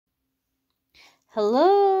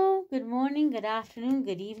Hello, good morning, good afternoon,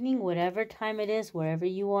 good evening, whatever time it is, wherever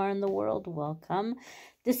you are in the world, welcome.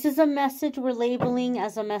 This is a message we're labeling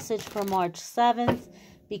as a message for March 7th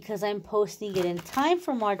because I'm posting it in time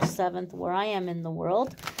for March 7th where I am in the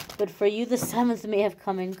world. But for you, the 7th may have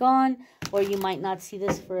come and gone, or you might not see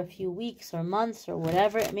this for a few weeks or months or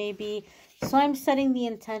whatever it may be. So I'm setting the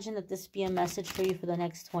intention that this be a message for you for the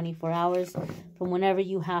next 24 hours from whenever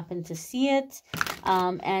you happen to see it.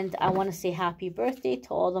 And I want to say happy birthday to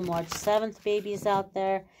all the March 7th babies out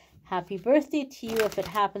there. Happy birthday to you if it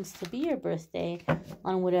happens to be your birthday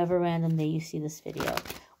on whatever random day you see this video.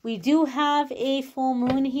 We do have a full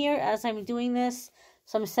moon here as I'm doing this.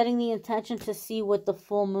 So I'm setting the intention to see what the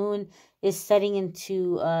full moon is setting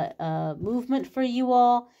into movement for you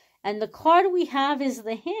all. And the card we have is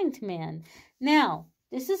the Hanged Man. Now,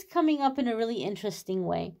 this is coming up in a really interesting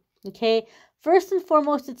way. Okay, first and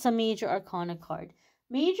foremost, it's a Major Arcana card.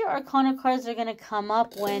 Major Arcana cards are going to come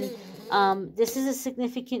up when this is a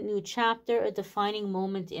significant new chapter, a defining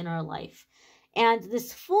moment in our life. And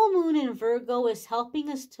this full moon in Virgo is helping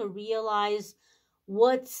us to realize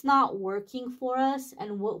what's not working for us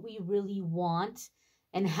and what we really want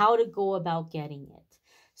and how to go about getting it.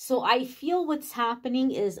 So I feel what's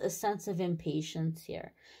happening is a sense of impatience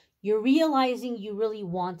here. You're realizing you really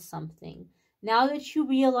want something. Now that you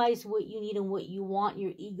realize what you need and what you want,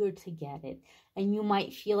 you're eager to get it. And you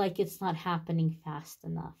might feel like it's not happening fast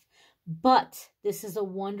enough. But this is a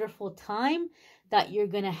wonderful time that you're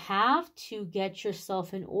going to have to get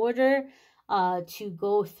yourself in order, to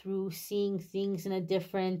go through seeing things in a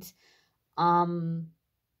different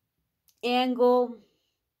angle,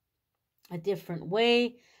 a different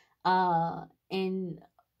way, and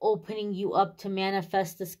opening you up to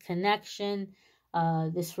manifest this connection,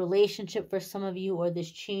 this relationship for some of you, or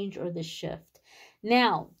this change or this shift.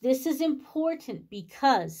 Now, this is important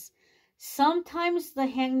because sometimes the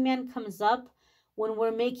Hangman comes up when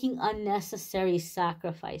we're making unnecessary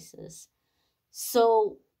sacrifices.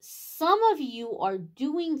 So some of you are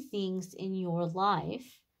doing things in your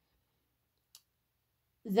life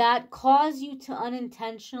that cause you to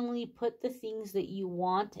unintentionally put the things that you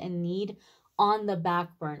want and need on the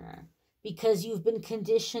back burner because you've been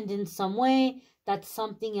conditioned in some way that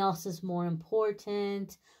something else is more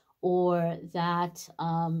important, or that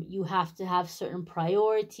you have to have certain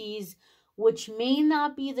priorities, which may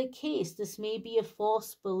not be the case. This may be a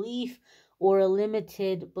false belief or a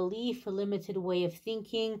limited belief, a limited way of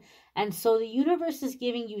thinking. And so the universe is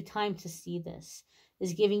giving you time to see this,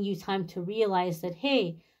 is giving you time to realize that,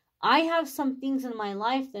 hey, I have some things in my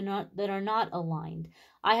life that are not aligned.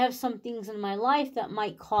 I have some things in my life that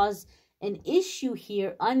might cause an issue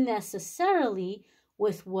here unnecessarily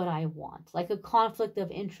with what I want, like a conflict of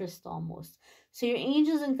interest almost. So your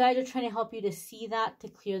angels and guides are trying to help you to see that, to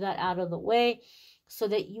clear that out of the way so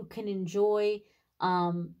that you can enjoy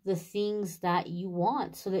the things that you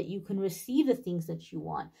want, so that you can receive the things that you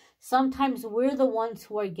want. Sometimes we're the ones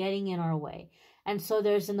who are getting in our way. And so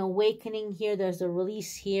there's an awakening here, there's a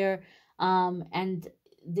release here, and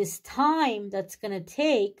this time that's going to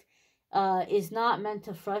take is not meant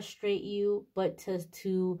to frustrate you, but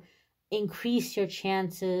to increase your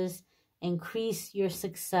chances, increase your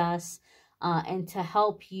success, and to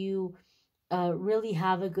help you really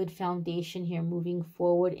have a good foundation here moving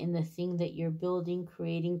forward in the thing that you're building,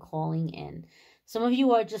 creating, calling in. Some of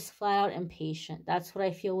you are just flat out impatient. That's what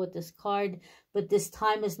I feel with this card. But this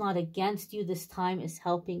time is not against you. This time is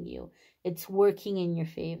helping you. It's working in your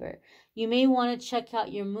favor. You may want to check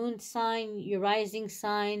out your moon sign, your rising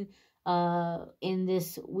sign in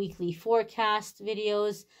this weekly forecast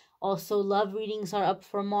videos. Also, love readings are up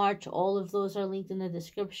for March. All of those are linked in the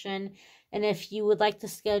description. And if you would like to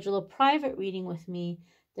schedule a private reading with me,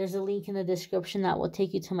 there's a link in the description that will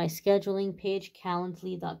take you to my scheduling page,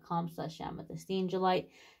 calendly.com/amethystangelite,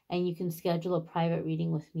 and you can schedule a private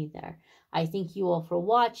reading with me there. I thank you all for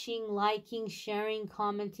watching, liking, sharing,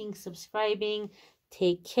 commenting, subscribing.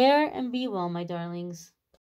 Take care and be well, my darlings.